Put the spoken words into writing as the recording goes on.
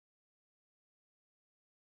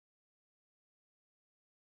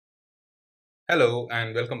Hello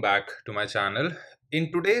and welcome back to my channel. In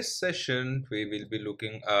today's session, we will be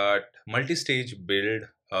looking at multi-stage build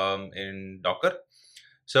in Docker.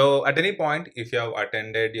 So at any point, if you have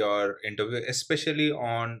attended your interview, especially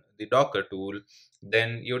on the Docker tool,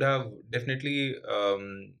 then you'd have definitely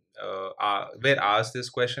were asked this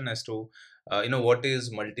question as to what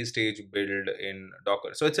is multi-stage build in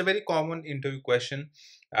Docker. So it's a very common interview question,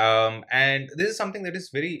 and this is something that is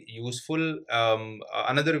very useful.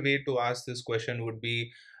 Another way to ask this question would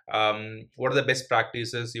be, what are the best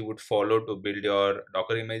practices you would follow to build your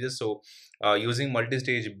Docker images? So using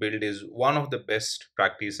multi-stage build is one of the best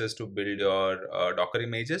practices to build your Docker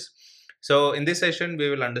images. So in this session, we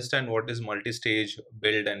will understand what is multi-stage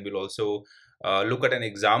build, and we'll also look at an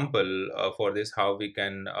example for this, how we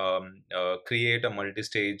can create a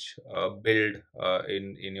multi-stage build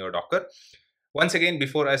in your Docker. Once again,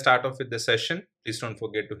 before I start off with the session, please don't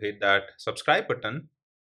forget to hit that subscribe button.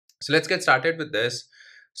 So let's get started with this.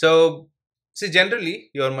 So see,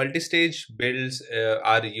 generally your multi-stage builds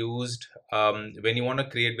are used when you want to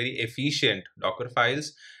create very efficient Docker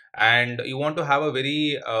files, and you want to have a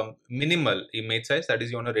very minimal image size. That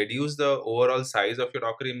is, you want to reduce the overall size of your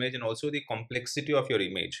Docker image and also the complexity of your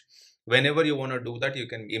image. Whenever you want to do that, you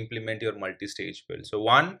can implement your multi-stage build. So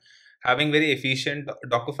one, having very efficient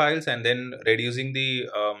Docker files, and then reducing the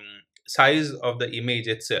size of the image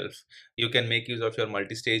itself, you can make use of your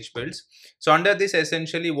multi-stage builds. So under this,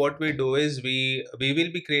 essentially what we do is we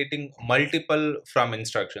will be creating multiple from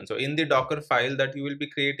instructions. So in the Docker file that you will be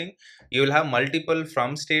creating, you will have multiple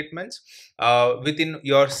from statements within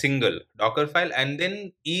your single Docker file, and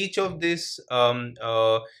then each of this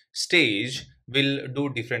stage will do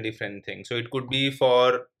different things. So it could be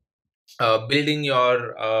for building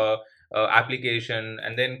your application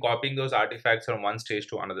and then copying those artifacts from one stage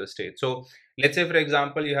to another stage. So let's say, for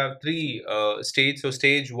example, you have three stages. So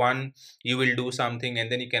stage one, you will do something,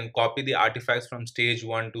 and then you can copy the artifacts from stage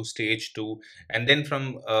one to stage two, and then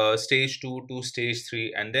from stage two to stage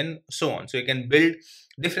three, and then so on. So you can build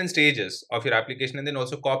different stages of your application and then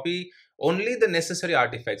also copy only the necessary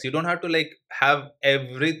artifacts. You don't have to like have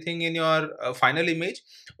everything in your final image,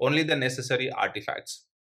 only the necessary artifacts.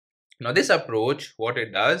 Now, this approach, what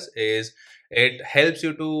it does is it helps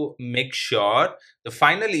you to make sure the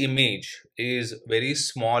final image is very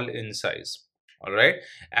small in size. All right.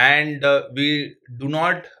 And we do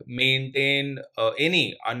not maintain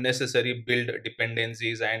any unnecessary build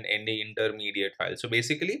dependencies and any intermediate files. So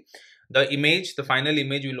basically, the image, the final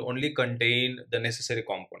image will only contain the necessary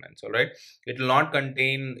components. All right. It will not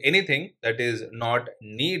contain anything that is not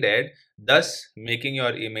needed, thus making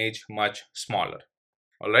your image much smaller.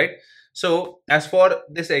 All right. So as for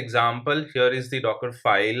this example, here is the Docker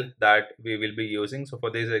file that we will be using. So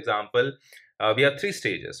for this example, we have three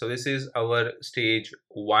stages. So this is our stage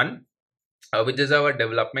one, which is our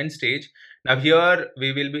development stage. Now here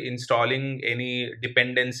we will be installing any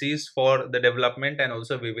dependencies for the development, and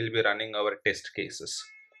also we will be running our test cases.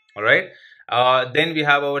 All right. Then we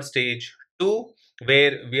have our stage two,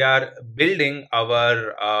 where we are building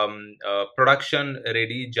our production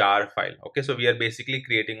ready jar file. Okay, so we are basically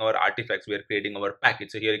creating our artifacts, we are creating our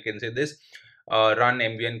package. So here you can say this run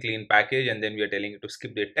mvn clean package, and then we are telling it to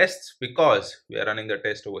skip the tests because we are running the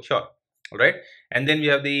test over here. All right. And then we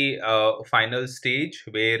have the final stage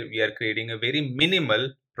where we are creating a very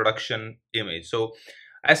minimal production image. So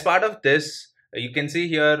as part of this, you can see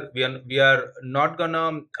here we are not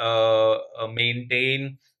gonna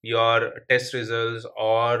maintain your test results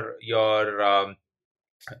or your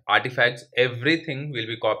artifacts. Everything will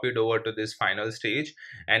be copied over to this final stage,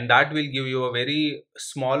 and that will give you a very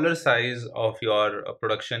smaller size of your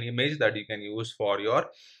production image that you can use for your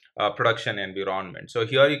production environment. So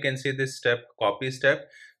here you can see this step, copy step.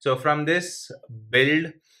 So from this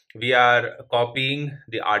build, we are copying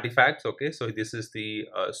the artifacts. Okay, so this is the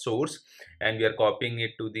source, and we are copying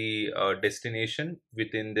it to the destination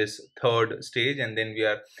within this third stage, and then we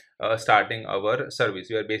are starting our service.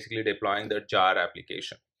 We are basically deploying the jar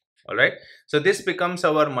application. All right. So this becomes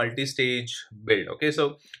our multi-stage build. Okay,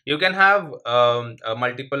 so you can have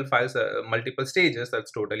multiple files, multiple stages.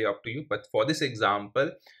 That's totally up to you, but for this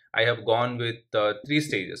example, I have gone with three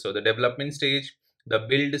stages. So the development stage, the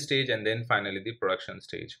build stage, and then finally the production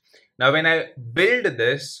stage. Now when I build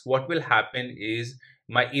this, what will happen is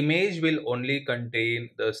my image will only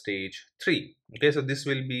contain the stage 3. Okay, so this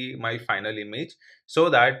will be my final image.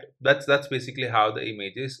 So that's basically how the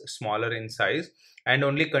image is smaller in size and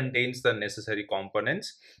only contains the necessary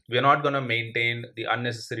components. We are not going to maintain the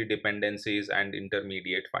unnecessary dependencies and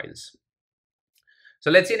intermediate files.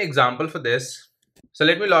 So let's see an example for this. So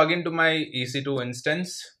let me log into my EC2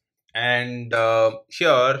 instance, and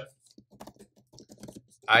here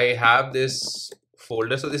I have this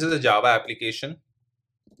folder. So this is a Java application.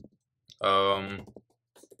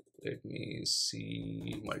 Let me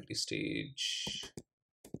see, multi-stage.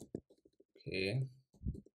 Okay.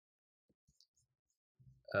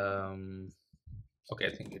 Okay,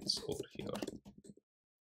 I think it's over here.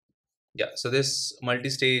 Yeah, so this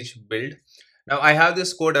multi-stage build. Now I have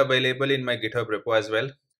this code available in my GitHub repo as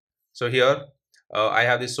well. So here I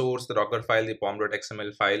have the source, the Docker file, the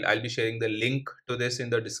pom.xml file. I'll be sharing the link to this in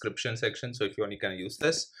the description section. So if you want, you can use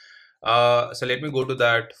this. So let me go to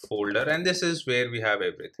that folder, and this is where we have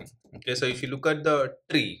everything. Okay, so if you look at the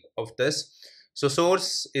tree of this, so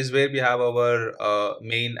source is where we have our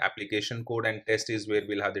main application code, and test is where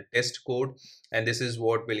we'll have the test code, and this is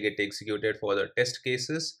what will get executed for the test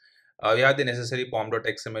cases. We have the necessary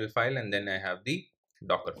pom.xml file, and then I have the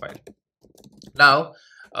Docker file. Now,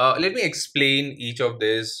 let me explain each of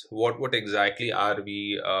this. What exactly are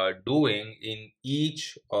we doing in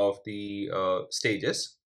each of the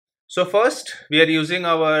stages? So first, we are using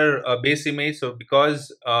our base image. So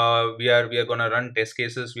because we are gonna run test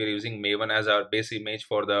cases, we are using Maven as our base image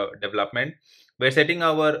for the development. We're setting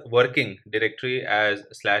our working directory as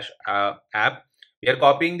 /app. We are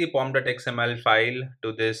copying the pom.xml file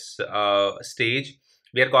to this stage.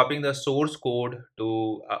 We are copying the source code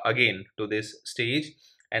to again to this stage,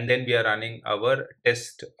 and then we are running our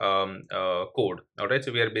test code. All right,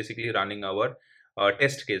 so we are basically running our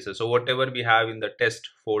test cases. So whatever we have in the test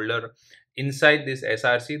folder inside this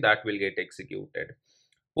src, that will get executed.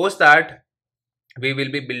 Post that, we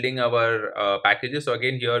will be building our packages. So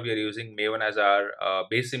again, here we are using Maven as our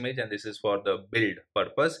base image, and this is for the build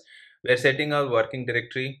purpose. We are setting our working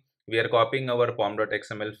directory. We are copying our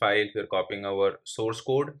pom.xml file. We are copying our source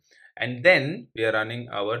code, and then we are running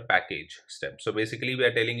our package step. So basically, we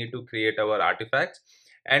are telling it to create our artifacts,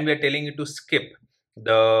 and we are telling it to skip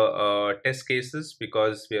the test cases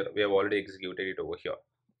because we have already executed it over here.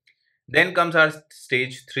 Then comes our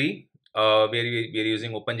stage 3, where we are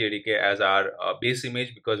using OpenJDK as our base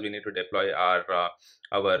image because we need to deploy our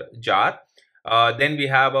jar. Then we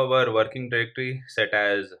have our working directory set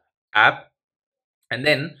as app, and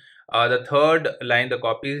then the third line, the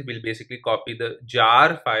copy, will basically copy the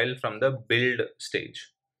jar file from the build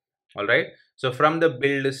stage. All right, so from the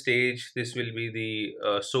build stage, this will be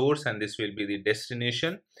the source, and this will be the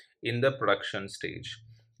destination in the production stage.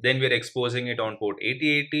 Then we are exposing it on port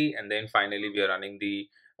 8080, and then finally we are running the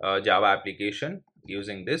Java application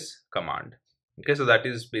using this command. Okay, so that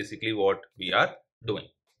is basically what we are doing.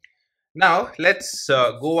 Now let's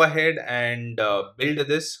go ahead and build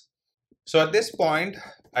this. So at this point,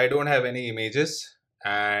 I don't have any images,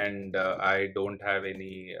 and I don't have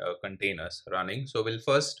any containers running. So we'll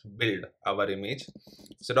first build our image.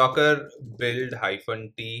 So Docker build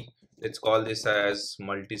 -t. Let's call this as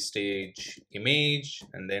multi-stage image,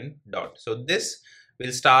 and then dot. So this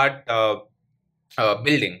will start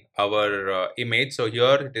building our image. So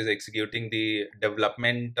here it is executing the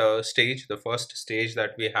development stage, the first stage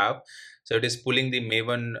that we have. So it is pulling the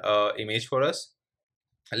Maven image for us.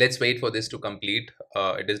 Let's wait for this to complete.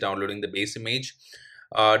 It is downloading the base image.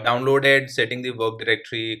 Downloaded, setting the work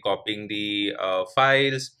directory, copying the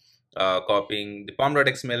files, copying the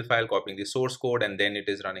pom.xml file, copying the source code, and then it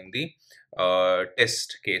is running the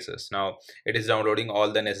test cases. Now it is downloading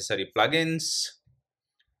all the necessary plugins.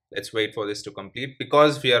 Let's wait for this to complete.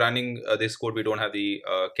 Because we are running this code, we don't have the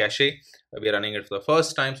cache. We are running it for the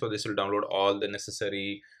first time, so this will download all the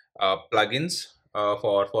necessary plugins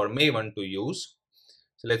for Maven to use.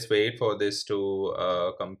 So let's wait for this to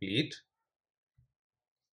complete.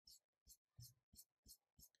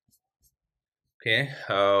 Okay,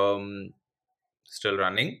 still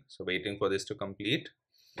running, so waiting for this to complete.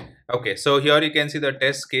 Okay, so here you can see the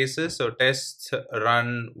test cases. So tests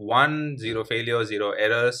run 1, 0 failure, 0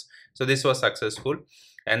 errors. So this was successful,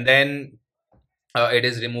 and then it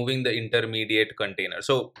is removing the intermediate container.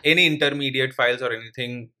 So any intermediate files or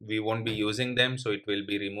anything, we won't be using them, so it will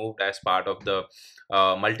be removed as part of the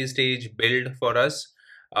multi-stage build for us.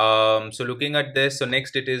 So looking at this, so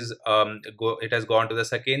next it is it has gone to the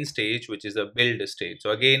second stage, which is the build stage.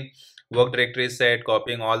 So again, work directory is set,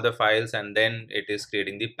 copying all the files, and then it is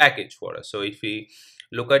creating the package for us. So if we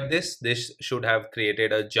look at this, this should have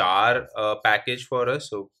created a jar package for us.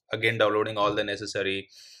 So again, downloading all the necessary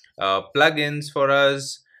plugins for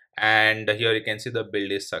us, and here you can see the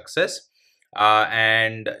build is success.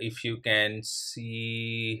 And if you can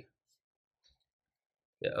see,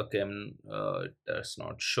 yeah, okay, it does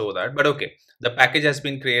not show that, but okay, the package has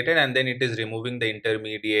been created, and then it is removing the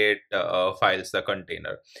intermediate files, the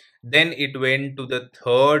container. Then it went to the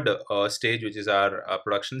third stage, which is our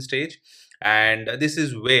production stage, and this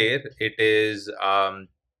is where it is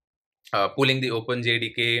pulling the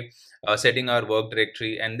OpenJDK, setting our work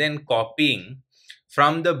directory, and then copying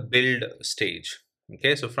from the build stage.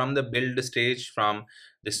 Okay, so from the build stage, from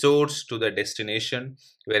the source to the destination,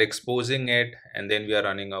 we're exposing it, and then we are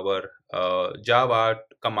running our Java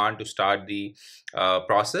command to start the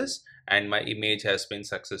process, and my image has been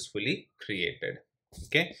successfully created.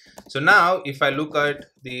 Okay, so now if I look at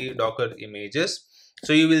the Docker images,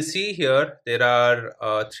 so you will see here there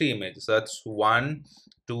are 3 images. That's 1,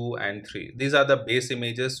 2, and 3. These are the base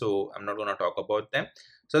images, so I'm not going to talk about them.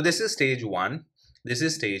 So this is stage 1, this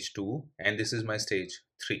is stage 2, and this is my stage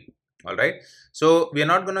 3. All right, so we are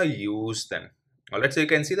not going to use them. All right, so you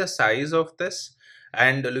can see the size of this,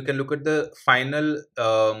 and you can look at the final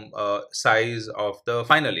size of the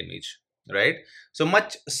final image, right? So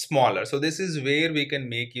much smaller. So this is where we can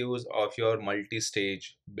make use of your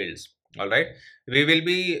multi-stage builds. All right, we will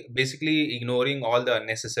be basically ignoring all the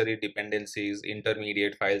unnecessary dependencies,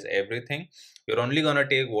 intermediate files, everything. We're only going to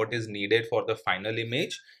take what is needed for the final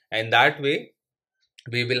image, and that way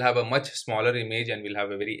we will have a much smaller image and we'll have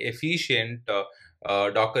a very efficient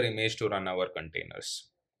Docker image to run our containers.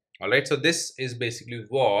 All right, so this is basically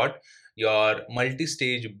what your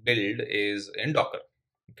multi-stage build is in Docker.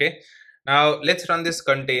 Okay, now let's run this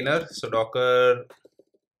container. So Docker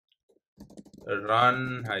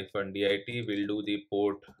run -dit will do the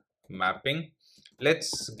port mapping.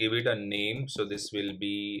 Let's give it a name. So this will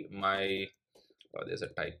be my, there's a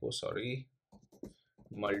typo, sorry,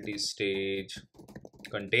 multi-stage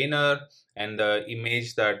container, and the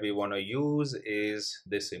image that we want to use is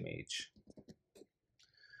this image.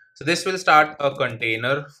 So this will start a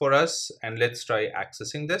container for us, and let's try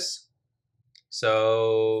accessing this.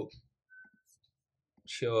 So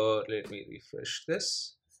sure, let me refresh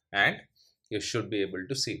this, and you should be able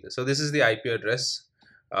to see this. So this is the IP address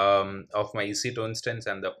of my EC2 instance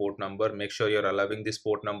and the port number. Make sure you're allowing this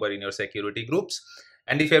port number in your security groups,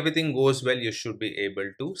 and if everything goes well, you should be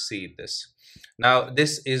able to see this. Now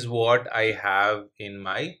this is what I have in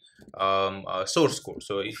my source code.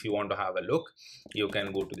 So if you want to have a look, you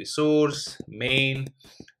can go to the source main.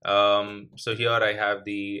 So here I have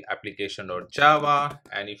the application.java,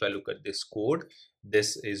 and if I look at this code,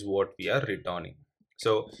 this is what we are returning.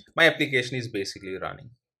 So my application is basically running.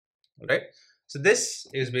 All right, so this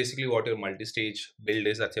is basically what your multi-stage build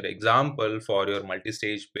is. That's your example for your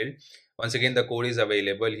multi-stage build. Once again, the code is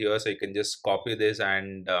available here, so you can just copy this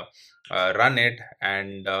and run it,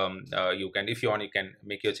 and you can, if you want, you can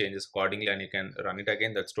make your changes accordingly and you can run it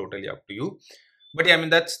again. That's totally up to you. But yeah, I mean,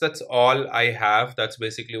 that's all I have. That's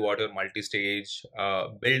basically what your multi-stage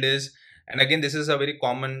build is. And again, this is a very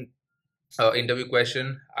common interview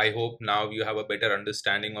question. I hope now you have a better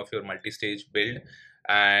understanding of your multi-stage build,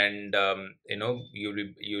 and you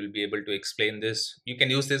will be able to explain this. You can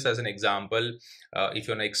use this as an example if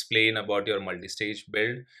you want to explain about your multi-stage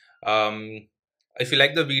build. If you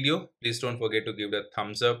like the video, please don't forget to give it a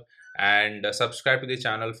thumbs up, and subscribe to the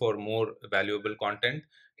channel for more valuable content.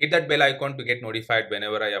 Hit that bell icon to get notified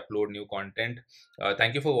whenever I upload new content.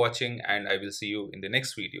 Thank you for watching, and I will see you in the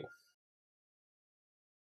next video.